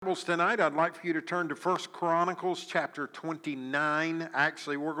Bibles tonight, I'd like for you to turn to 1 Chronicles chapter 29.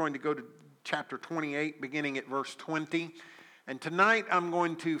 Actually, we're going to go to chapter 28, beginning at verse 20. And tonight I'm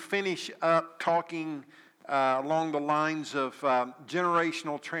going to finish up talking along the lines of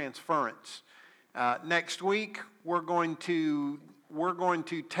generational transference. Next week, we're going to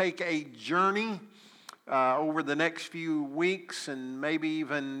take a journey over the next few weeks and maybe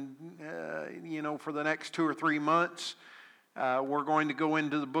even, for the next 2 or 3 months. We're going to go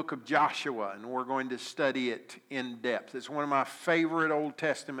into the book of Joshua, and we're going to study it in depth. It's one of my favorite Old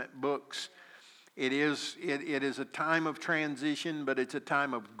Testament books. It is a time of transition, but it's a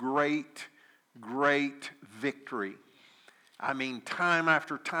time of great, great victory. I mean, time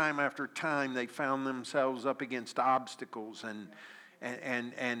after time after time, they found themselves up against obstacles and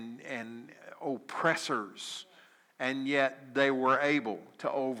oppressors, and yet they were able to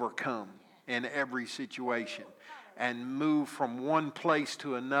overcome in every situation and move from one place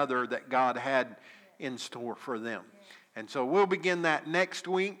to another that God had in store for them. And so we'll begin that next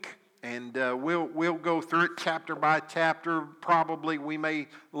week, and we'll go through it chapter by chapter. Probably we may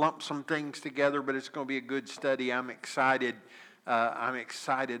lump some things together, but it's going to be a good study. I'm excited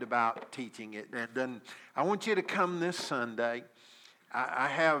about teaching it. And then I want you to come this Sunday. I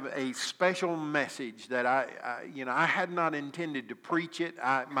have a special message that I had not intended to preach it.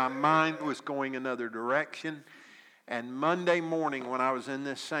 My mind was going another direction. And Monday morning when I was in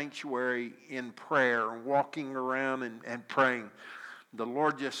this sanctuary in prayer, walking around and praying, the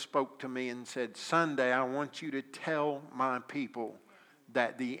Lord just spoke to me and said, Sunday, I want you to tell my people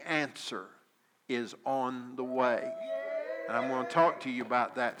that the answer is on the way. And I'm going to talk to you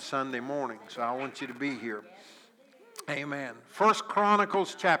about that Sunday morning, so I want you to be here. Amen. 1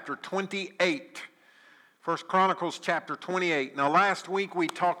 Chronicles chapter 28. 1 Chronicles chapter 28. Now last week we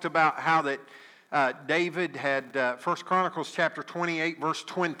talked about how that David had, 1 Chronicles chapter 28, verse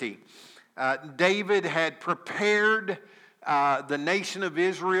 20. David had prepared the nation of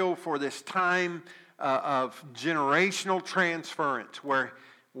Israel for this time of generational transference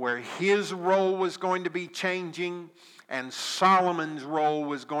where his role was going to be changing and Solomon's role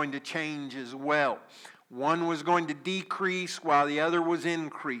was going to change as well. One was going to decrease while the other was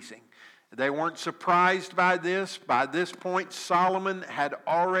increasing. They weren't surprised by this. By this point, Solomon had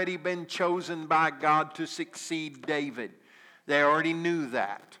already been chosen by God to succeed David. They already knew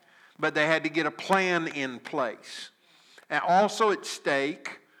that. But they had to get a plan in place. And also at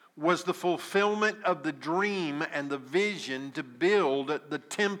stake was the fulfillment of the dream and the vision to build the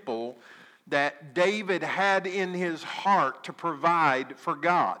temple that David had in his heart to provide for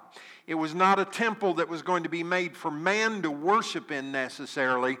God. It was not a temple that was going to be made for man to worship in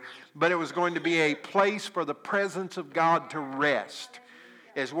necessarily, but it was going to be a place for the presence of God to rest.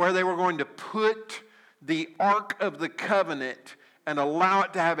 It's where they were going to put the Ark of the Covenant and allow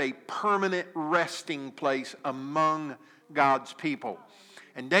it to have a permanent resting place among God's people.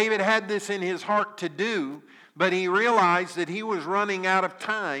 And David had this in his heart to do, but he realized that he was running out of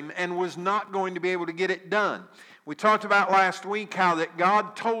time and was not going to be able to get it done. We talked about last week how that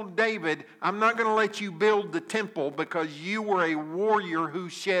God told David, I'm not going to let you build the temple because you were a warrior who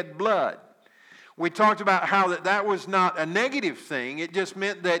shed blood. We talked about how that was not a negative thing. It just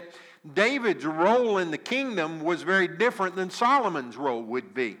meant that David's role in the kingdom was very different than Solomon's role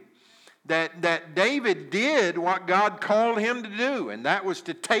would be. That David did what God called him to do, and that was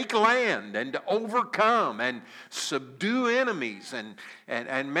to take land and to overcome and subdue enemies.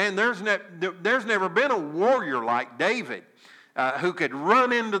 And man, there's never been a warrior like David who could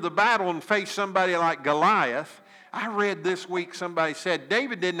run into the battle and face somebody like Goliath. I read this week somebody said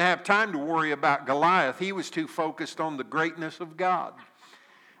David didn't have time to worry about Goliath. He was too focused on the greatness of God.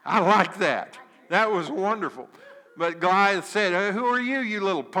 I like that. That was wonderful. But Goliath said, who are you, you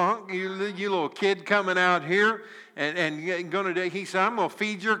little punk, you little kid coming out here and going to do? He said, I'm going to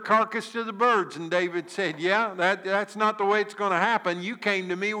feed your carcass to the birds. And David said, yeah, that's not the way it's going to happen. You came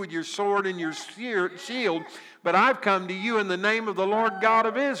to me with your sword and your shield, but I've come to you in the name of the Lord God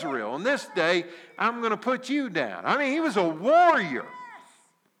of Israel. And this day, I'm going to put you down. I mean, he was a warrior,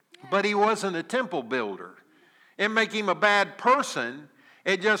 but he wasn't a temple builder. It didn't make him a bad person.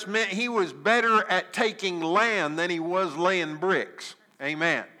 It just meant he was better at taking land than he was laying bricks.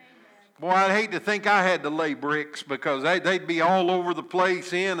 Amen. Boy, I'd hate to think I had to lay bricks because they'd be all over the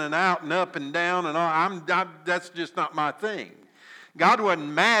place, in and out and up and down. And all. That's just not my thing. God wasn't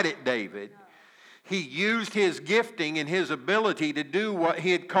mad at David. He used his gifting and his ability to do what he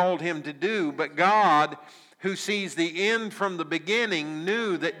had called him to do. But God, who sees the end from the beginning,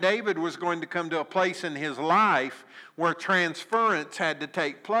 knew that David was going to come to a place in his life where transference had to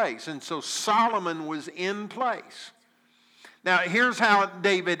take place. And so Solomon was in place. Now, here's how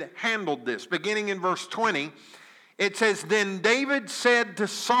David handled this. Beginning in verse 20, it says, "Then David said to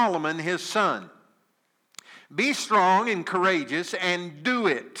Solomon his son, 'Be strong and courageous and do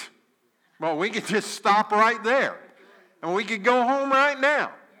it.'" Well, we could just stop right there. And we could go home right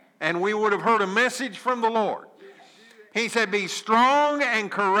now. And we would have heard a message from the Lord. He said, "Be strong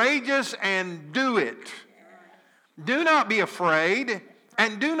and courageous and do it. Do not be afraid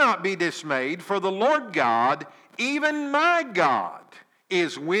and do not be dismayed, for the Lord God, even my God,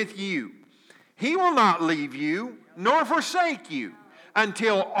 is with you. He will not leave you nor forsake you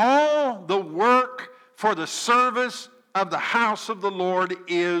until all the work for the service of the house of the Lord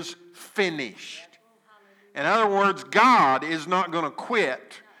is finished." In other words, God is not going to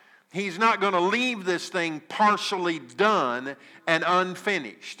quit. He's not going to leave this thing partially done and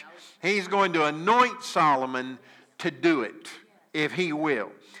unfinished. He's going to anoint Solomon to do it, if he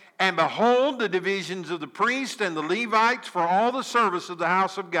will. "And behold, the divisions of the priests and the Levites for all the service of the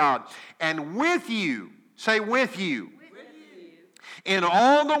house of God. And with you," say with you, "in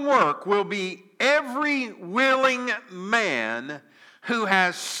all the work will be every willing man who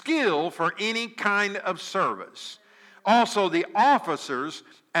has skill for any kind of service. Also the officers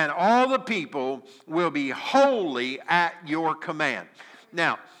and all the people will be wholly at your command."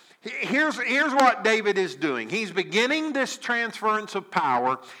 Now, here's what David is doing. He's beginning this transference of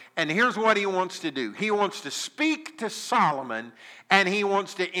power, and here's what he wants to do. He wants to speak to Solomon, and he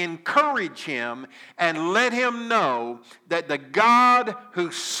wants to encourage him and let him know that the God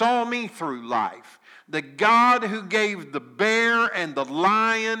who saw me through life, the God who gave the bear and the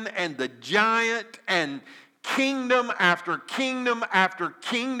lion and the giant and kingdom after kingdom after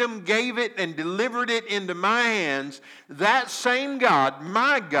kingdom, gave it and delivered it into my hands, that same God,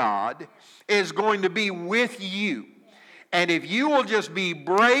 my God, is going to be with you. And if you will just be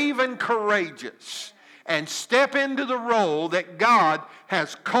brave and courageous and step into the role that God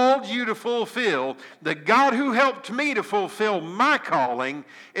has called you to fulfill, the God who helped me to fulfill my calling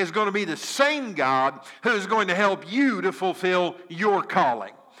is going to be the same God who is going to help you to fulfill your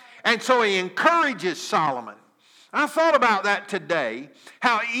calling. And so he encourages Solomon. I thought about that today,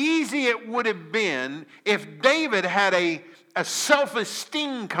 how easy it would have been if David had a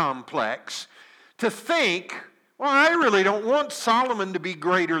self-esteem complex to think, well, I really don't want Solomon to be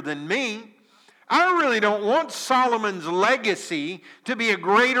greater than me. I really don't want Solomon's legacy to be a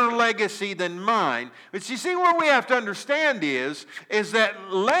greater legacy than mine. But you see, what we have to understand is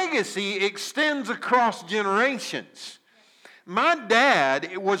that legacy extends across generations. My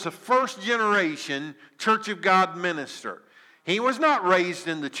dad was a first generation Church of God minister. He was not raised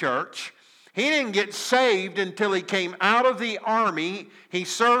in the church. He didn't get saved until he came out of the army. He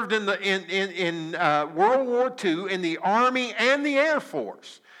served in World War II in the Army and the Air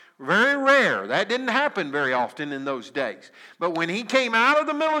Force. Very rare. That didn't happen very often in those days. But when he came out of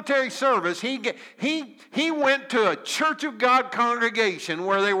the military service, he went to a Church of God congregation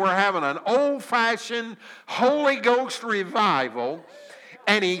where they were having an old-fashioned Holy Ghost revival.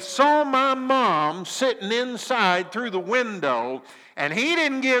 And he saw my mom sitting inside through the window. And he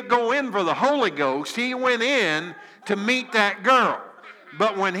didn't go in for the Holy Ghost. He went in to meet that girl.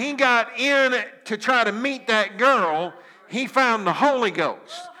 But when he got in to try to meet that girl, he found the Holy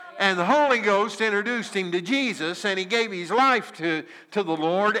Ghost. And the Holy Ghost introduced him to Jesus, and he gave his life to the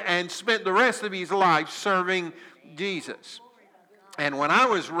Lord and spent the rest of his life serving Jesus. And when I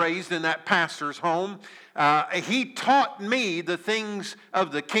was raised in that pastor's home, he taught me the things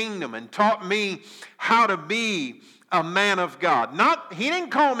of the kingdom and taught me how to be a man of God. He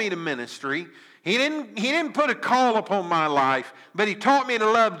didn't call me to ministry. He didn't put a call upon my life, but he taught me to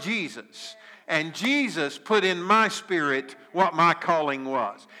love Jesus. And Jesus put in my spirit what my calling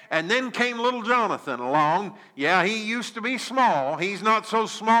was. And then came little Jonathan along. Yeah, he used to be small. He's not so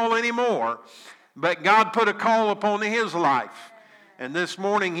small anymore. But God put a call upon his life. And this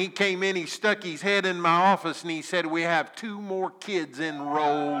morning he came in, he stuck his head in my office, and he said, "We have 2 more kids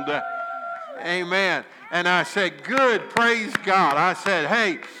enrolled." Amen. And I said, "Good, praise God."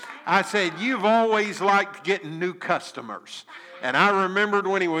 I said, "You've always liked getting new customers." And I remembered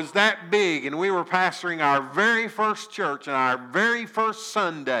when he was that big and we were pastoring our very first church and our very first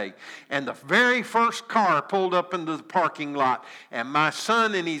Sunday, and the very first car pulled up into the parking lot, and my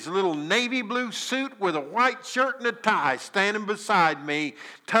son in his little navy blue suit with a white shirt and a tie standing beside me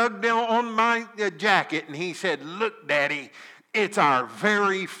tugged on my jacket, and he said, "Look, Daddy, it's our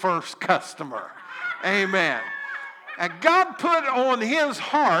very first customer." Amen. And God put on his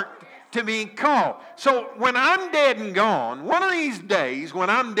heart to be called. So when I'm dead and gone, one of these days when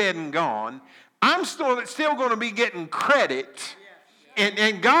I'm dead and gone, I'm still going to be getting credit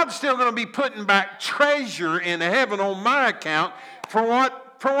And God's still going to be putting back treasure in heaven on my account for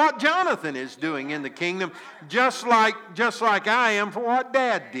what Jonathan is doing in the kingdom, just like I am for what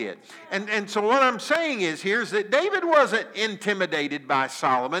Dad did. And so what I'm saying is that David wasn't intimidated by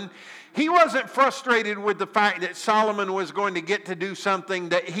Solomon. He wasn't frustrated with the fact that Solomon was going to get to do something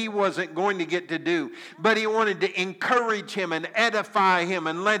that he wasn't going to get to do. But he wanted to encourage him and edify him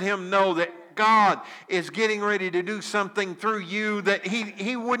and let him know that God is getting ready to do something through you that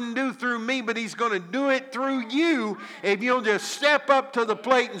he wouldn't do through me, but he's going to do it through you if you'll just step up to the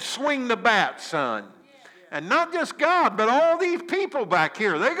plate and swing the bat, son. And not just God, but all these people back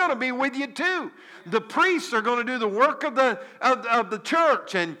here, they're going to be with you too. The priests are going to do the work of the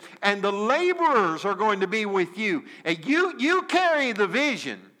church, and the laborers are going to be with you. And you carry the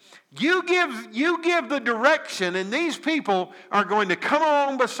vision. You give the direction, and these people are going to come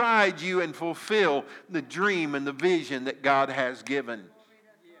along beside you and fulfill the dream and the vision that God has given.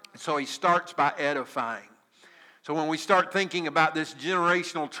 So he starts by edifying. So when we start thinking about this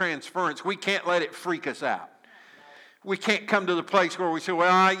generational transference, we can't let it freak us out. We can't come to the place where we say,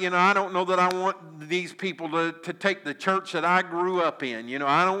 well, I don't know that I want these people to take the church that I grew up in.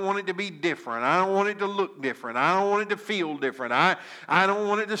 I don't want it to be different. I don't want it to look different. I don't want it to feel different. I don't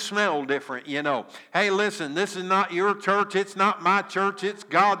want it to smell different, Hey, listen, this is not your church. It's not my church. It's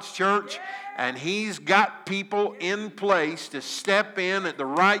God's church. And he's got people in place to step in at the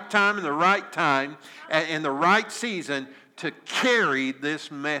right time and the right season to carry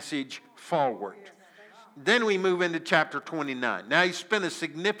this message forward. Then we move into chapter 29. Now he spent a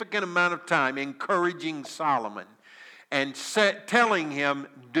significant amount of time encouraging Solomon and telling him,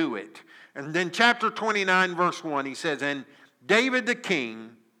 do it. And then chapter 29, verse 1, he says, and David the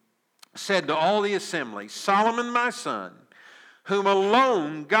king said to all the assembly, Solomon my son, whom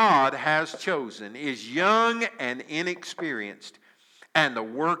alone God has chosen, is young and inexperienced, and the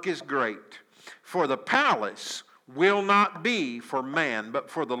work is great. For the palace will not be for man, but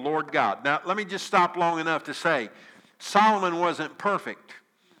for the Lord God. Now, let me just stop long enough to say, Solomon wasn't perfect.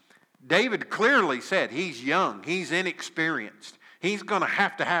 David clearly said he's young, he's inexperienced. He's going to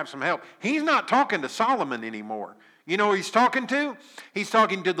have some help. He's not talking to Solomon anymore. You know who he's talking to? He's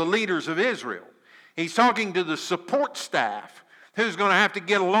talking to the leaders of Israel. He's talking to the support staff who's going to have to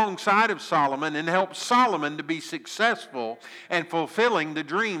get alongside of Solomon and help Solomon to be successful and fulfilling the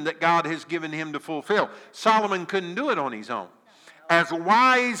dream that God has given him to fulfill. Solomon couldn't do it on his own. As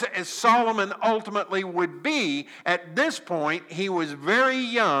wise as Solomon ultimately would be, at this point, he was very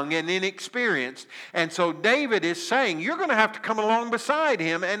young and inexperienced. And so David is saying, you're going to have to come along beside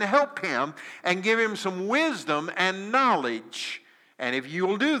him and help him and give him some wisdom and knowledge. And if you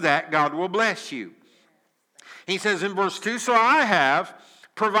will do that, God will bless you. He says in verse 2, so I have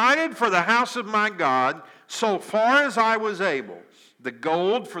provided for the house of my God so far as I was able, the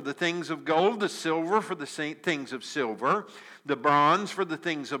gold for the things of gold, the silver for the things of silver, the bronze for the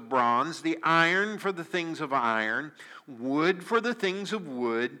things of bronze, the iron for the things of iron, wood for the things of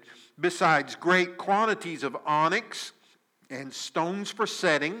wood, besides great quantities of onyx and stones for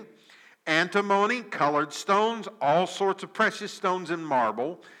setting, antimony, colored stones, all sorts of precious stones and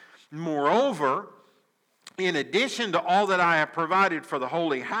marble. Moreover, in addition to all that I have provided for the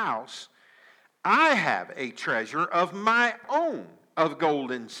holy house, I have a treasure of my own of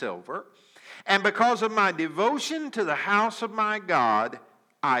gold and silver, and because of my devotion to the house of my God,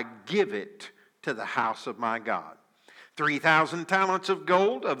 I give it to the house of my God. 3,000 talents of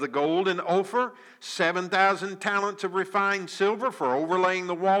gold, of the gold in Ophir, 7,000 talents of refined silver for overlaying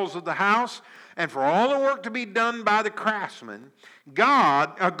the walls of the house, and for all the work to be done by the craftsmen,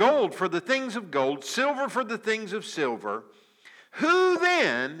 gold for the things of gold, silver for the things of silver. Who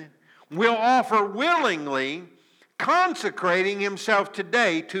then will offer willingly, consecrating himself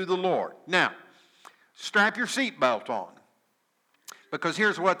today to the Lord? Now, strap your seatbelt on, because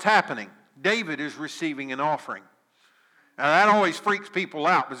here's what's happening. David is receiving an offering. Now that always freaks people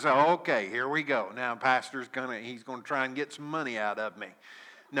out. But say, okay, here we go. Now pastor's he's going to try and get some money out of me.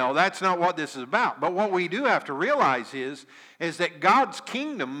 No, that's not what this is about. But what we do have to realize is that God's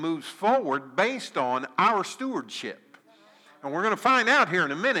kingdom moves forward based on our stewardship. And we're going to find out here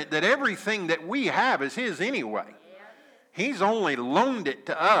in a minute that everything that we have is His anyway. He's only loaned it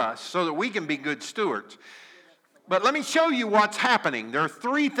to us so that we can be good stewards. But let me show you what's happening. There are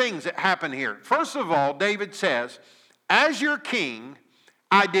three things that happen here. First of all, David says, as your king,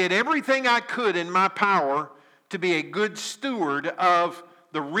 I did everything I could in my power to be a good steward of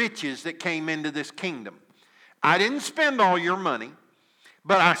the riches that came into this kingdom. I didn't spend all your money,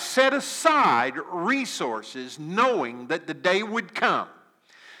 but I set aside resources knowing that the day would come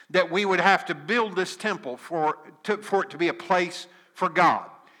that we would have to build this temple for it to be a place for God.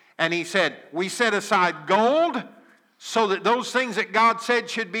 And he said, we set aside gold so that those things that God said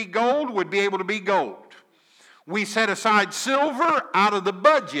should be gold would be able to be gold. We set aside silver out of the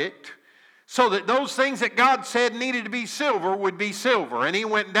budget so that those things that God said needed to be silver would be silver. And he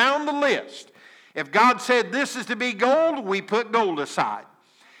went down the list. If God said this is to be gold, we put gold aside.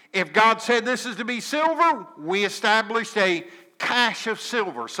 If God said this is to be silver, we established a cache of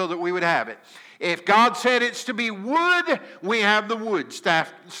silver so that we would have it. If God said it's to be wood, we have the wood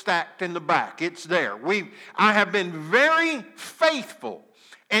stacked in the back. It's there. I have been very faithful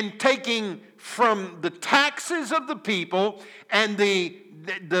in taking from the taxes of the people and the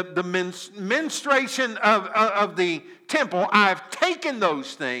ministration of the temple. I've taken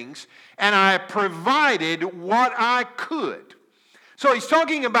those things and I have provided what I could. So he's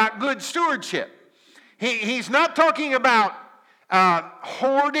talking about good stewardship. He's not talking about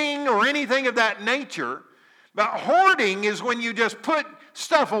hoarding or anything of that nature. But hoarding is when you just put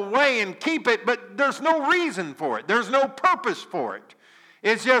stuff away and keep it, but there's no reason for it. There's no purpose for it.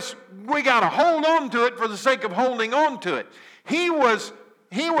 It's just we got to hold on to it for the sake of holding on to it. He was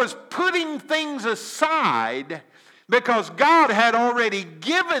putting things aside because God had already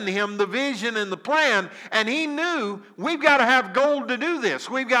given him the vision and the plan, and he knew we've got to have gold to do this.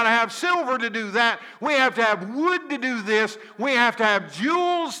 We've got to have silver to do that. We have to have wood to do this. We have to have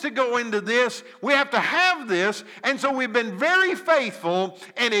jewels to go into this. We have to have this. And so we've been very faithful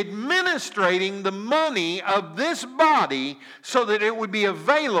in administrating the money of this body so that it would be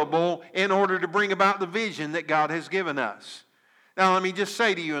available in order to bring about the vision that God has given us. Now, let me just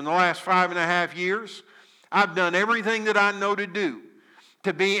say to you, in the last 5.5 years, I've done everything that I know to do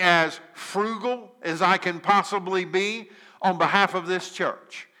to be as frugal as I can possibly be on behalf of this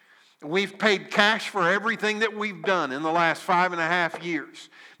church. We've paid cash for everything that we've done in the last 5.5 years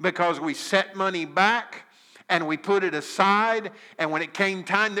because we set money back and we put it aside, and when it came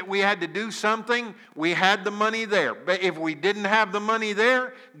time that we had to do something, we had the money there. But if we didn't have the money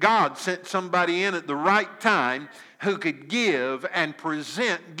there, God sent somebody in at the right time who could give and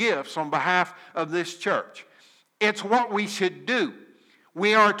present gifts on behalf of this church. It's what we should do.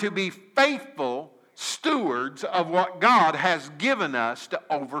 We are to be faithful stewards of what God has given us to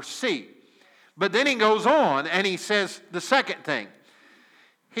oversee. But then he goes on and he says the second thing.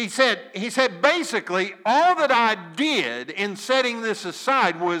 He said basically, all that I did in setting this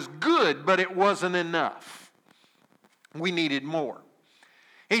aside was good, but it wasn't enough. We needed more.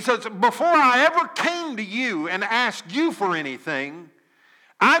 He says, before I ever came to you and asked you for anything,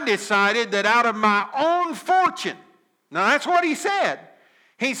 I decided that out of my own fortune, now that's what he said.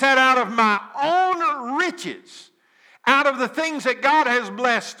 He said, out of my own riches, out of the things that God has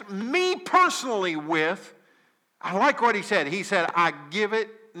blessed me personally with, I like what he said. He said, I give it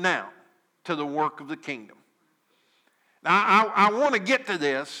now to the work of the kingdom. Now, I want to get to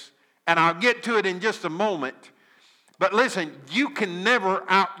this, and I'll get to it in just a moment. But listen, you can never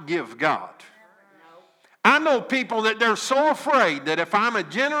outgive God. I know people that they're so afraid that if I'm a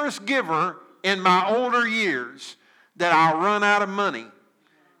generous giver in my older years, that I'll run out of money.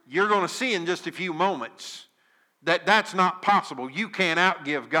 You're going to see in just a few moments that that's not possible. You can't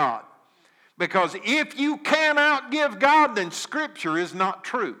outgive God. Because if you can outgive God, then Scripture is not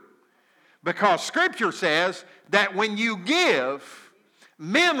true. Because Scripture says that when you give,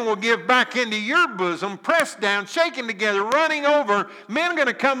 men will give back into your bosom, pressed down, shaken together, running over. Men are going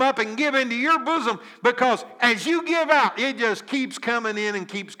to come up and give into your bosom because as you give out, it just keeps coming in and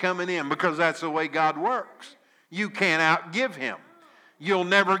keeps coming in because that's the way God works. You can't outgive him. You'll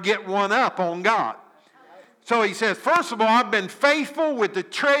never get one up on God. So he says, first of all, I've been faithful with the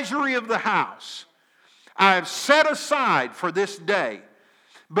treasury of the house. I have set aside for this day.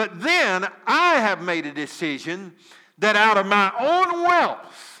 But then I have made a decision that out of my own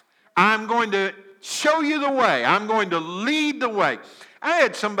wealth, I'm going to show you the way. I'm going to lead the way. I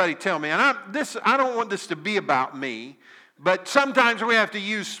had somebody tell me, and I don't want this to be about me, but sometimes we have to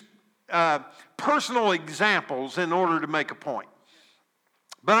use personal examples in order to make a point.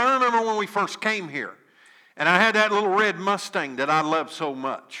 But I remember when we first came here, and I had that little red Mustang that I loved so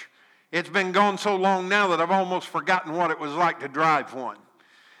much. It's been gone so long now that I've almost forgotten what it was like to drive one.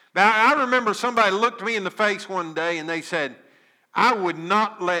 But I remember somebody looked me in the face one day and they said, I would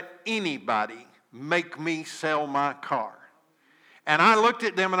not let anybody make me sell my car. And I looked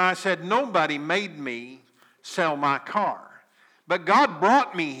at them and I said, nobody made me sell my car. But God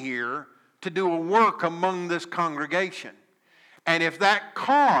brought me here to do a work among this congregation. And if that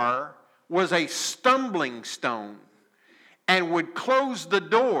car was a stumbling stone and would close the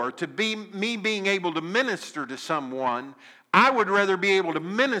door to me being able to minister to someone, I would rather be able to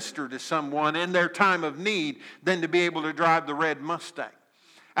minister to someone in their time of need than to be able to drive the red Mustang.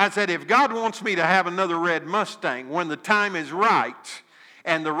 I said, if God wants me to have another red Mustang when the time is right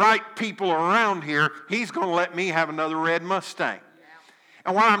and the right people are around here, He's going to let me have another red Mustang.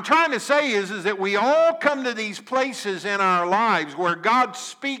 And what I'm trying to say is that we all come to these places in our lives where God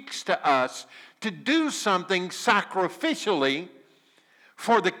speaks to us to do something sacrificially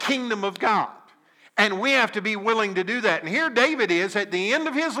for the kingdom of God. And we have to be willing to do that. And here David is at the end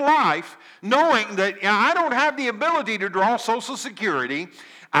of his life, knowing that I don't have the ability to draw Social Security.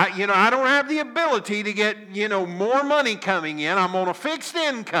 I don't have the ability to get, more money coming in. I'm on a fixed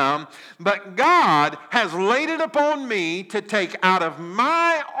income. But God has laid it upon me to take out of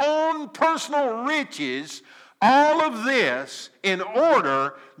my own personal riches all of this in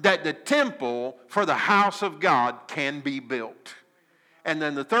order that the temple for the house of God can be built. And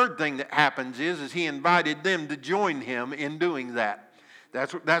then the third thing that happens is He invited them to join Him in doing that.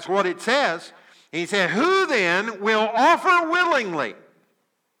 That's what it says. He said, who then will offer willingly,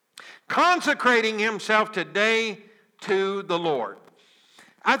 consecrating himself today to the Lord?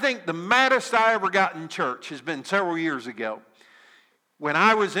 I think the maddest I ever got in church has been several years ago when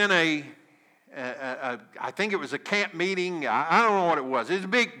I was in I think it was a camp meeting. I don't know what it was. It was a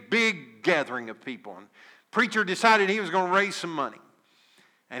big gathering of people. And the preacher decided he was going to raise some money.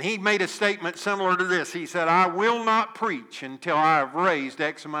 And he made a statement similar to this. He said, I will not preach until I have raised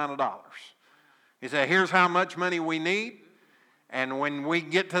X amount of dollars. He said, here's how much money we need. And when we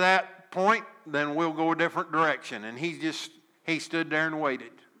get to that point, then we'll go a different direction. And he stood there and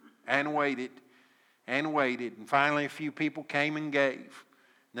waited and waited and waited. And finally a few people came and gave.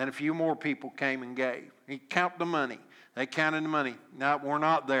 And then a few more people came and gave. He counted the money. They counted the money. No, we're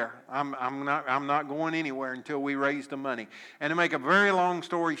not there. I'm not going anywhere until we raise the money. And to make a very long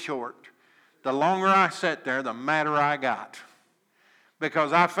story short, the longer I sat there, the madder I got.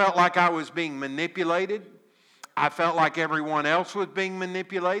 Because I felt like I was being manipulated. I felt like everyone else was being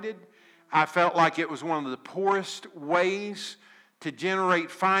manipulated. I felt like it was one of the poorest ways to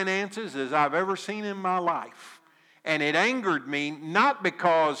generate finances as I've ever seen in my life. And it angered me, not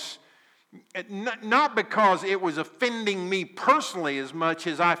because it was offending me personally as much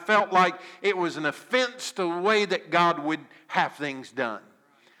as I felt like it was an offense to the way that God would have things done.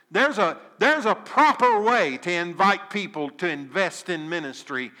 There's a proper way to invite people to invest in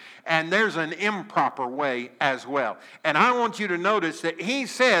ministry, and there's an improper way as well. And I want you to notice that he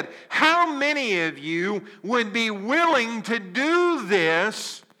said, how many of you would be willing to do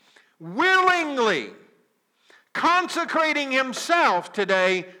this willingly, consecrating himself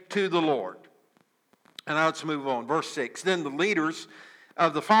today to the Lord? And now let's move on. Verse 6, then the leaders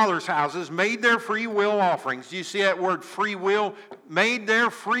of the fathers' houses made their free will offerings. Do you see that word free will? Made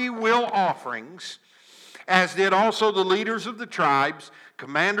their free will offerings, as did also the leaders of the tribes,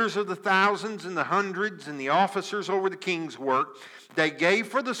 commanders of the thousands and the hundreds, and the officers over the king's work. They gave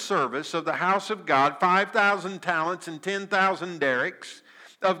for the service of the house of God 5,000 talents and 10,000 derricks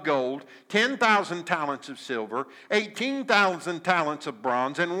of gold, 10,000 talents of silver, 18,000 talents of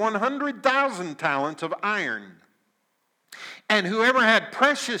bronze, and 100,000 talents of iron. And whoever had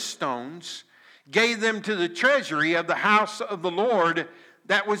precious stones gave them to the treasury of the house of the Lord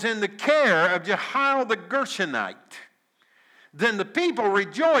that was in the care of Jehiel the Gershonite. Then the people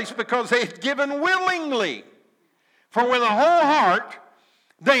rejoiced because they had given willingly. For with a whole heart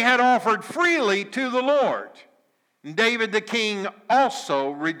they had offered freely to the Lord. And David the king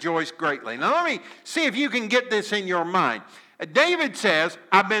also rejoiced greatly. Now let me see if you can get this in your mind. David says,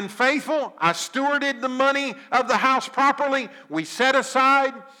 I've been faithful. I stewarded the money of the house properly. We set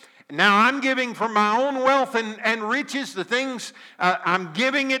aside. Now I'm giving from my own wealth and riches the things. I'm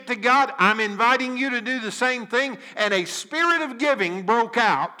giving it to God. I'm inviting you to do the same thing. And a spirit of giving broke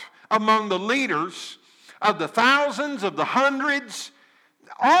out among the leaders of the thousands, of the hundreds.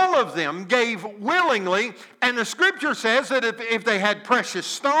 All of them gave willingly. And the scripture says that if they had precious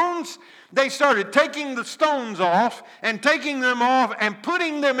stones, they started taking the stones off and taking them off and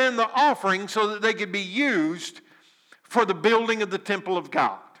putting them in the offering so that they could be used for the building of the temple of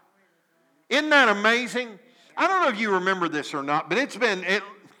God. Isn't that amazing? I don't know if you remember this or not, but it's been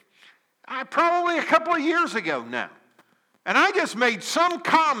probably a couple of years ago now. And I just made some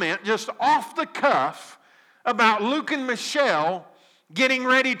comment just off the cuff about Luke and Michelle getting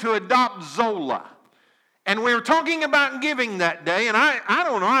ready to adopt Zola. And we were talking about giving that day, and I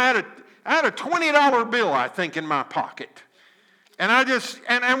don't know, I had a $20 bill, I think, in my pocket. And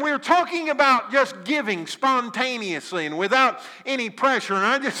and we were talking about just giving spontaneously and without any pressure. And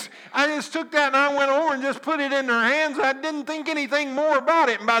I just took that and I went over and just put it in their hands. I didn't think anything more about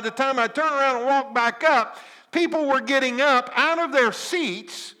it. And by the time I turned around and walked back up, People were getting up out of their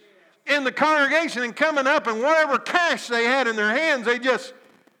seats in the congregation and coming up, and whatever cash they had in their hands,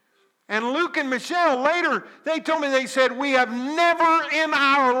 and Luke and Michelle later, they told me, they said, we have never in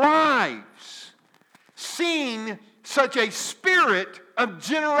our lives seen such a spirit of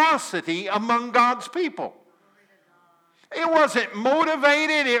generosity among God's people. It wasn't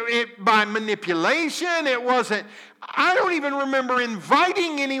motivated by manipulation. It wasn't, I don't even remember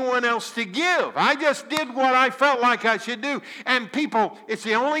inviting anyone else to give. I just did what I felt like I should do. And people, it's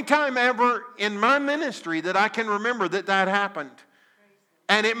the only time ever in my ministry that I can remember that happened.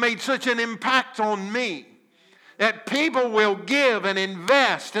 And it made such an impact on me that people will give and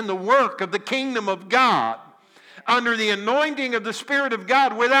invest in the work of the kingdom of God under the anointing of the Spirit of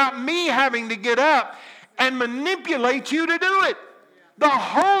God without me having to get up and manipulate you to do it. The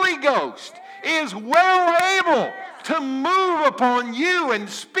Holy Ghost is well able to move upon you and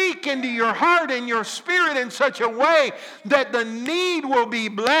speak into your heart and your spirit in such a way that the need will be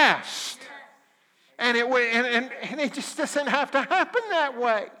blessed. And it just doesn't have to happen that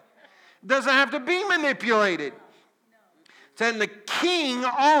way. It doesn't have to be manipulated. And the king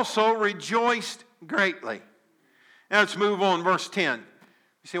also rejoiced greatly. Now let's move on, verse 10.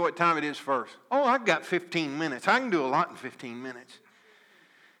 You see what time it is first? Oh, I've got 15 minutes. I can do a lot in 15 minutes.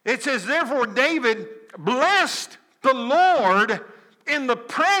 It says, therefore David blessed the Lord in the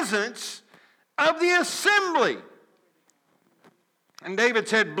presence of the assembly. And David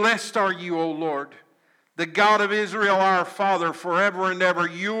said, blessed are you, O Lord, the God of Israel, our Father, forever and ever.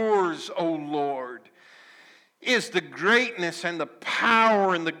 Yours, O Lord, is the greatness and the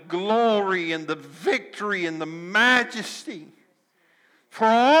power and the glory and the victory and the majesty. For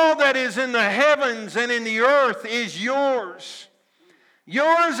all that is in the heavens and in the earth is yours.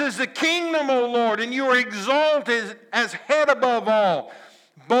 Yours is the kingdom, O Lord, and you are exalted as head above all.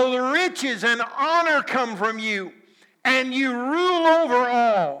 Both riches and honor come from you, and you rule over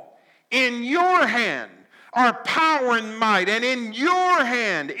all. In your hand are power and might, and in your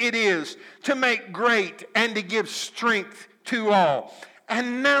hand it is to make great and to give strength to all.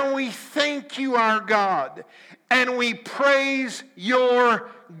 And now we thank you, our God, and we praise your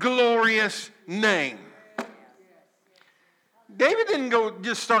glorious name. David didn't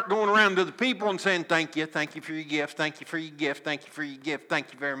just start going around to the people and saying, thank you for your gift, thank you for your gift, thank you for your gift,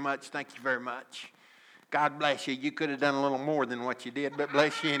 thank you very much, thank you very much. God bless you. You could have done a little more than what you did, but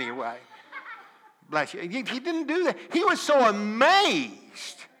bless you anyway. Bless you. He didn't do that. He was so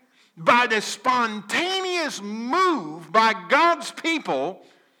amazed by the spontaneous move by God's people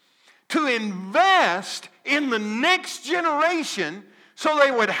to invest in the next generation so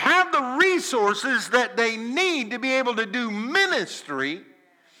they would have the resources that they need to be able to do ministry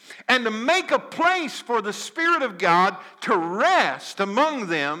and to make a place for the Spirit of God to rest among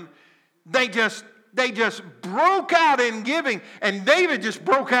them. They just broke out in giving, and David just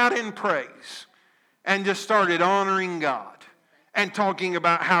broke out in praise and just started honoring God and talking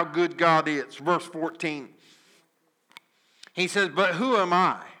about how good God is. Verse 14, he says, but who am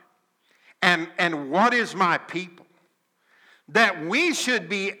I? And what is my people, that we should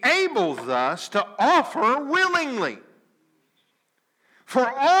be able thus to offer willingly?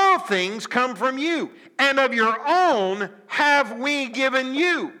 For all things come from you, and of your own have we given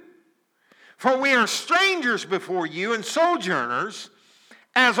you. For we are strangers before you and sojourners,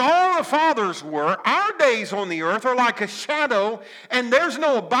 as all the fathers were. Our days on the earth are like a shadow, and there's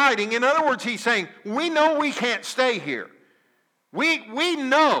no abiding. In other words, he's saying, we know we can't stay here. We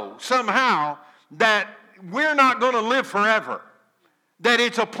know somehow that we're not going to live forever. That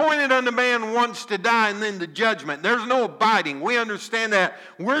it's appointed unto man once to die and then the judgment. There's no abiding. We understand that.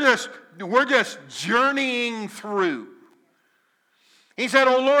 We're just journeying through. He said,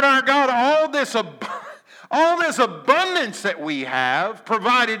 oh Lord our God, all this abundance that we have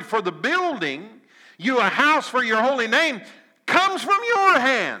provided for the building you a house for your holy name comes from your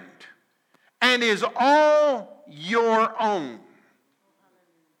hand and is all your own.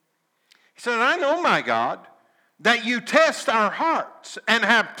 He said, I know, my God, that you test our hearts and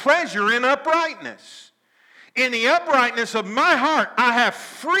have pleasure in uprightness. In the uprightness of my heart, I have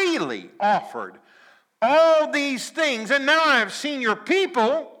freely offered all these things. And now I have seen your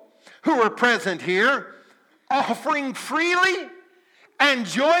people who are present here offering freely and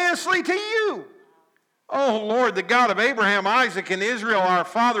joyously to you. Oh Lord, the God of Abraham, Isaac, and Israel, our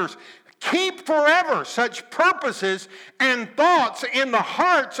fathers, keep forever such purposes and thoughts in the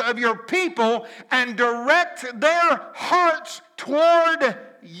hearts of your people and direct their hearts toward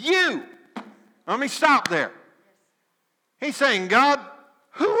you. Let me stop there. He's saying, God,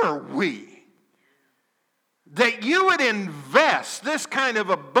 who are we that you would invest this kind of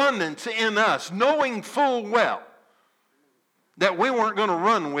abundance in us, knowing full well that we weren't going to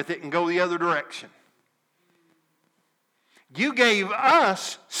run with it and go the other direction. You gave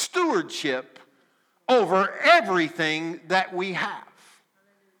us stewardship over everything that we have.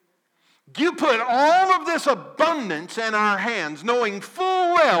 You put all of this abundance in our hands, knowing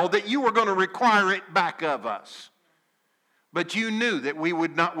full well that you were going to require it back of us. But you knew that we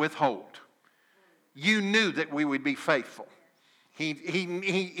would not withhold. You knew that we would be faithful.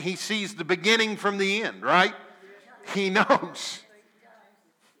 He sees the beginning from the end, right? He knows.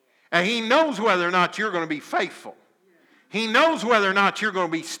 And he knows whether or not you're going to be faithful. He knows whether or not you're going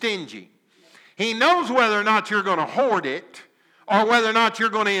to be stingy. He knows whether or not you're going to hoard it or whether or not you're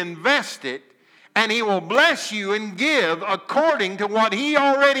going to invest it. And he will bless you and give according to what he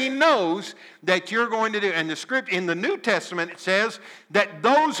already knows that you're going to do. And the script in the New Testament, it says that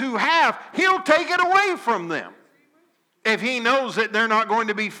those who have, he'll take it away from them if he knows that they're not going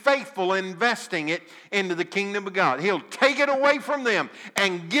to be faithful in investing it into the kingdom of God. He'll take it away from them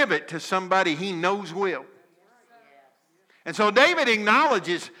and give it to somebody he knows will. And so David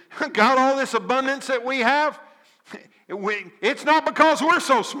acknowledges, God, all this abundance that we have, it's not because we're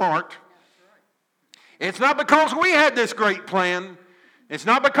so smart. It's not because we had this great plan. It's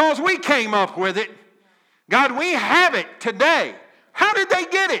not because we came up with it. God, we have it today. How did they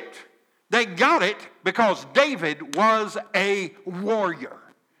get it? They got it because David was a warrior.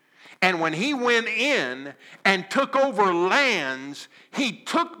 And when he went in and took over lands, he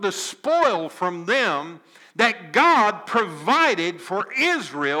took the spoil from them that God provided for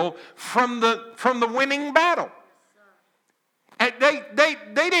Israel from the winning battle. And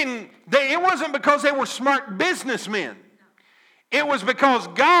it wasn't because they were smart businessmen. It was because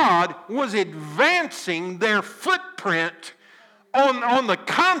God was advancing their footprint on the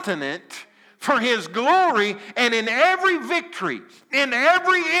continent for his glory, and in every victory, in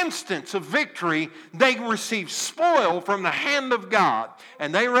every instance of victory, they received spoil from the hand of God.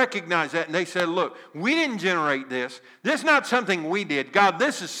 And they recognized that, and they said, look, we didn't generate this. This is not something we did. God,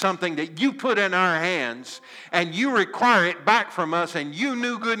 this is something that you put in our hands, and you require it back from us, and you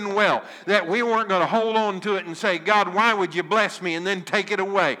knew good and well that we weren't going to hold on to it and say, God, why would you bless me, and then take it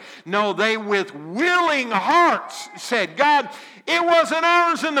away. No, they with willing hearts said, God, it wasn't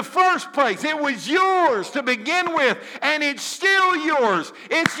ours in the first place. It was yours to begin with, and it's still yours.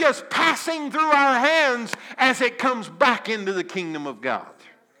 It's just passing through our hands as it comes back into the kingdom of God.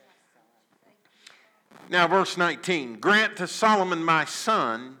 Now, verse 19, grant to Solomon my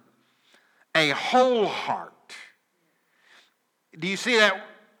son a whole heart. Do you see that?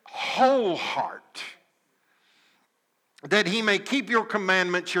 Whole heart. That he may keep your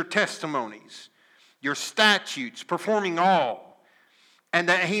commandments, your testimonies, your statutes, performing all. And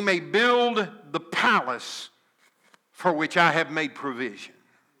that he may build the palace for which I have made provision.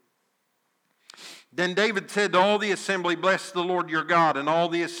 Then David said to all the assembly, bless the Lord your God. And all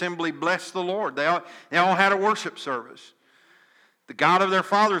the assembly blessed the Lord. They all had a worship service. The God of their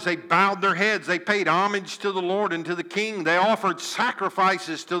fathers, they bowed their heads. They paid homage to the Lord and to the king. They offered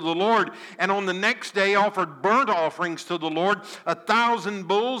sacrifices to the Lord. And on the next day offered burnt offerings to the Lord. 1,000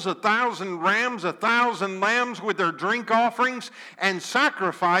 bulls, 1,000 rams, 1,000 lambs with their drink offerings and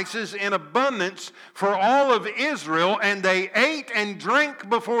sacrifices in abundance for all of Israel. And they ate and drank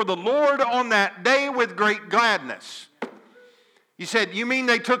before the Lord on that day with great gladness. You said, you mean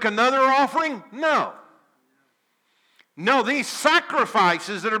they took another offering? No. No, these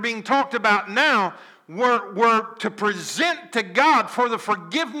sacrifices that are being talked about now were to present to God for the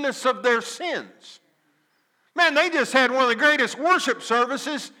forgiveness of their sins. Man, they just had one of the greatest worship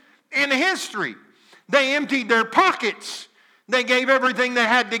services in history. They emptied their pockets. They gave everything they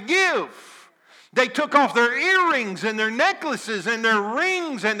had to give. They took off their earrings and their necklaces and their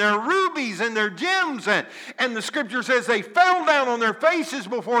rings and their rubies and their gems. And the scripture says they fell down on their faces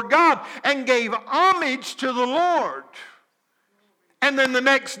before God and gave homage to the Lord. And then the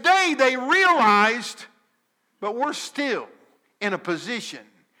next day they realized, but we're still in a position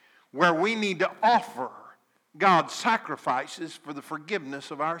where we need to offer God sacrifices for the forgiveness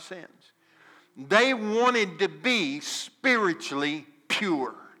of our sins. They wanted to be spiritually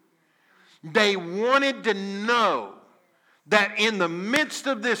pure. They wanted to know that in the midst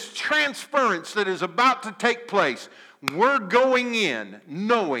of this transference that is about to take place, we're going in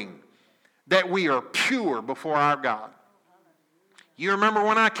knowing that we are pure before our God. You remember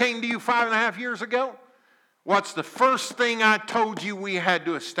when I came to you 5.5 years ago? What's the first thing I told you we had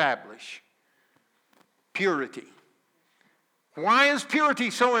to establish? Purity. Why is purity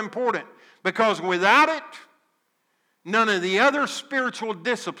so important? Because without it, none of the other spiritual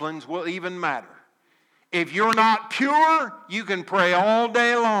disciplines will even matter. If you're not pure, you can pray all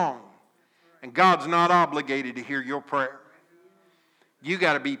day long. And God's not obligated to hear your prayer. You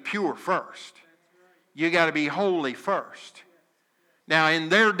got to be pure first. You got to be holy first. Now, in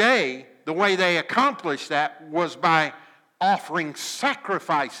their day, the way they accomplished that was by offering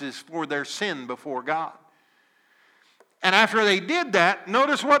sacrifices for their sin before God. And after they did that,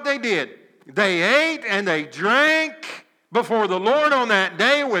 notice what they did. They ate and they drank before the Lord on that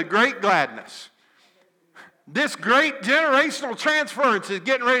day with great gladness. This great generational transference is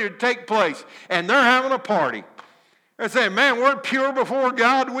getting ready to take place, and they're having a party. They're saying, man, we're pure before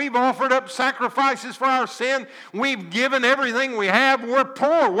God. We've offered up sacrifices for our sin. We've given everything we have. We're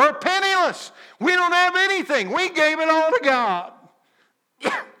poor. We're penniless. We don't have anything. We gave it all to God.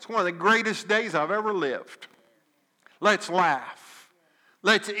 It's one of the greatest days I've ever lived. Let's laugh.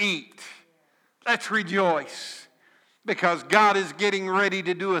 Let's eat. Let's rejoice. Because God is getting ready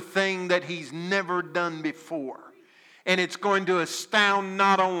to do a thing that He's never done before. And it's going to astound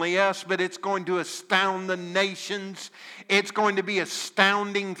not only us, but it's going to astound the nations. It's going to be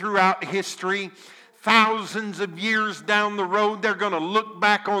astounding throughout history. Thousands of years down the road, they're going to look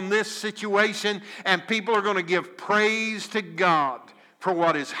back on this situation, and people are going to give praise to God for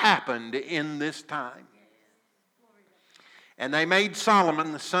what has happened in this time. And they made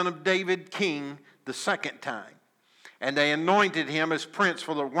Solomon, the son of David, king the second time. And they anointed him as prince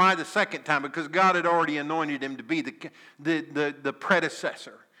for why the second time? Because God had already anointed him to be the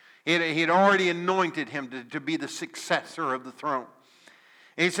predecessor. He had already anointed him to be the successor of the throne.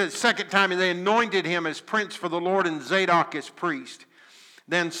 And he said, second time, and they anointed him as prince for the Lord and Zadok as priest.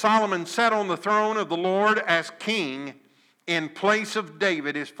 Then Solomon sat on the throne of the Lord as king in place of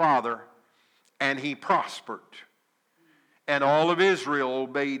David his father, and he prospered. And all of Israel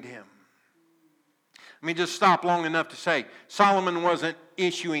obeyed him. Let me just stop long enough to say, Solomon wasn't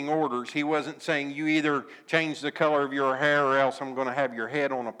issuing orders. He wasn't saying, you either change the color of your hair or else I'm going to have your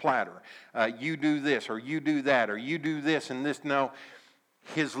head on a platter. You do this or you do that or you do this and this. No,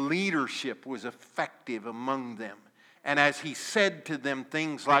 his leadership was effective among them. And as he said to them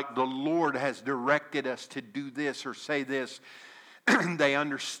things like, the Lord has directed us to do this or say this, they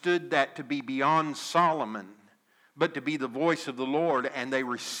understood that to be beyond Solomon, but to be the voice of the Lord, and they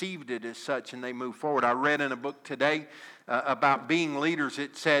received it as such, and they moved forward. I read in a book today about being leaders.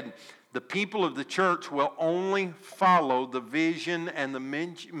 It said, the people of the church will only follow the vision and the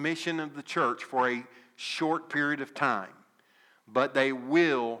mission of the church for a short period of time, but they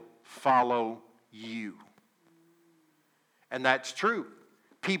will follow you. And that's true.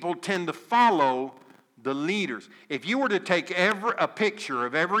 People tend to follow the leaders. If you were to take a picture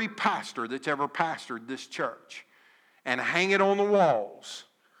of every pastor that's ever pastored this church, and hang it on the walls,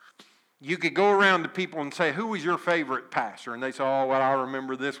 you could go around to people and say, who was your favorite pastor? And they say, oh, well, I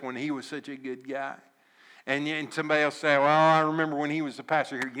remember this one. He was such a good guy. And somebody else say, well, I remember when he was the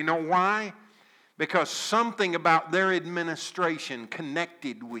pastor here. You know why? Because something about their administration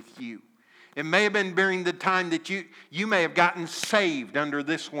connected with you. It may have been during the time that you may have gotten saved under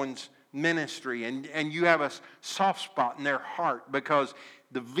this one's ministry, and you have a soft spot in their heart because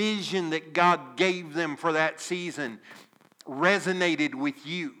the vision that God gave them for that season resonated with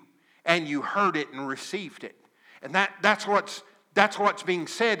you, and you heard it and received it. And that's what's being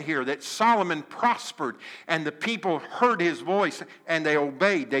said here, that Solomon prospered, and the people heard his voice, and they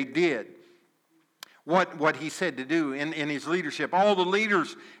obeyed. They did what he said to do in his leadership. All the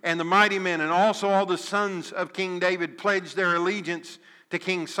leaders and the mighty men, and also all the sons of King David, pledged their allegiance to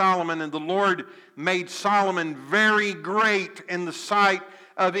King Solomon, and the Lord made Solomon very great in the sight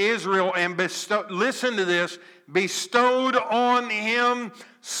of Israel, and listen to this, bestowed on him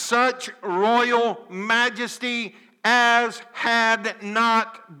such royal majesty as had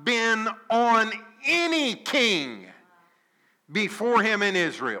not been on any king before him in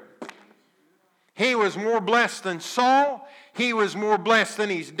Israel. He was more blessed than Saul. He was more blessed than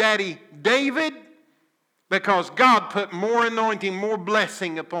his daddy David, because God put more anointing, more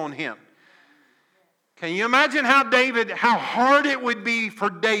blessing upon him. Can you imagine how hard it would be for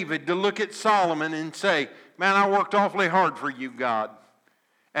David to look at Solomon and say, man, I worked awfully hard for you, God.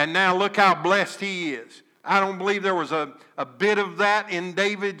 And now look how blessed he is. I don't believe there was a bit of that in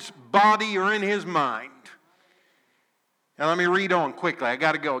David's body or in his mind. Now let me read on quickly. I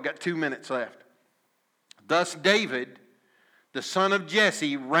got to go. I got 2 minutes left. Thus David, the son of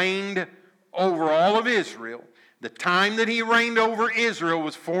Jesse, reigned over all of Israel. The time that he reigned over Israel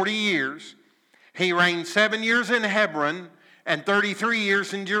was 40 years. He reigned 7 years in Hebron and 33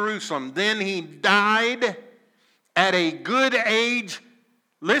 years in Jerusalem. Then he died at a good age.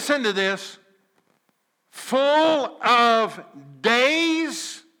 Listen to this. Full of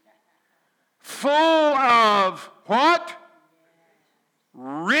days, full of what?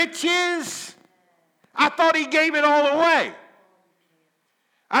 Riches. I thought he gave it all away.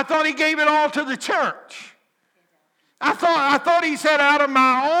 I thought he gave it all to the church. I thought he said, out of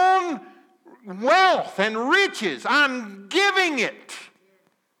my own wealth and riches, I'm giving it.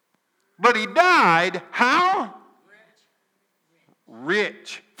 But he died, how?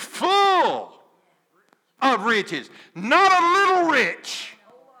 Rich. Full of riches. Not a little rich.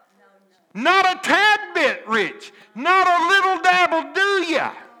 Not a tad bit rich. Not a little dabble do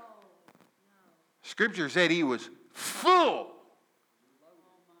ya. Scripture said he was full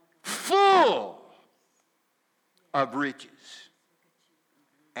of riches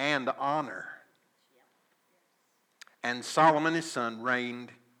and honor. And Solomon his son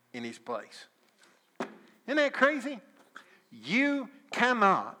reigned in his place. Isn't that crazy? You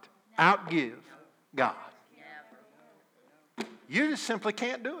cannot outgive God. You just simply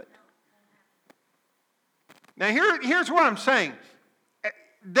can't do it. Now here's what I'm saying.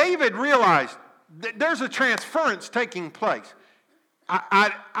 David realized that there's a transference taking place.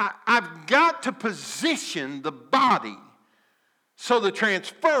 I've got to position the body so the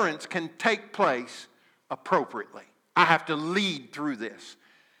transference can take place appropriately. I have to lead through this.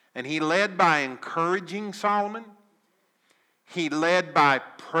 And he led by encouraging Solomon. He led by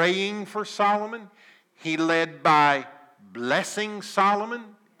praying for Solomon. He led by blessing Solomon.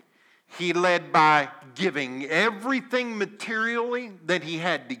 He led by giving everything materially that he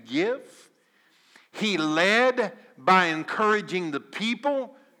had to give. He led by encouraging the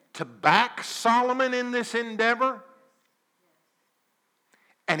people to back Solomon in this endeavor.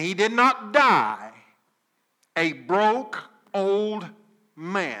 And he did not die a broke old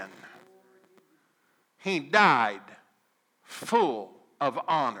man. He died full of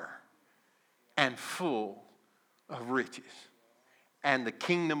honor and full of riches. And the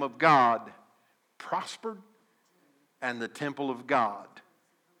kingdom of God prospered, and the temple of God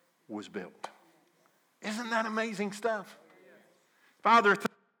was built. Isn't that amazing stuff? Father,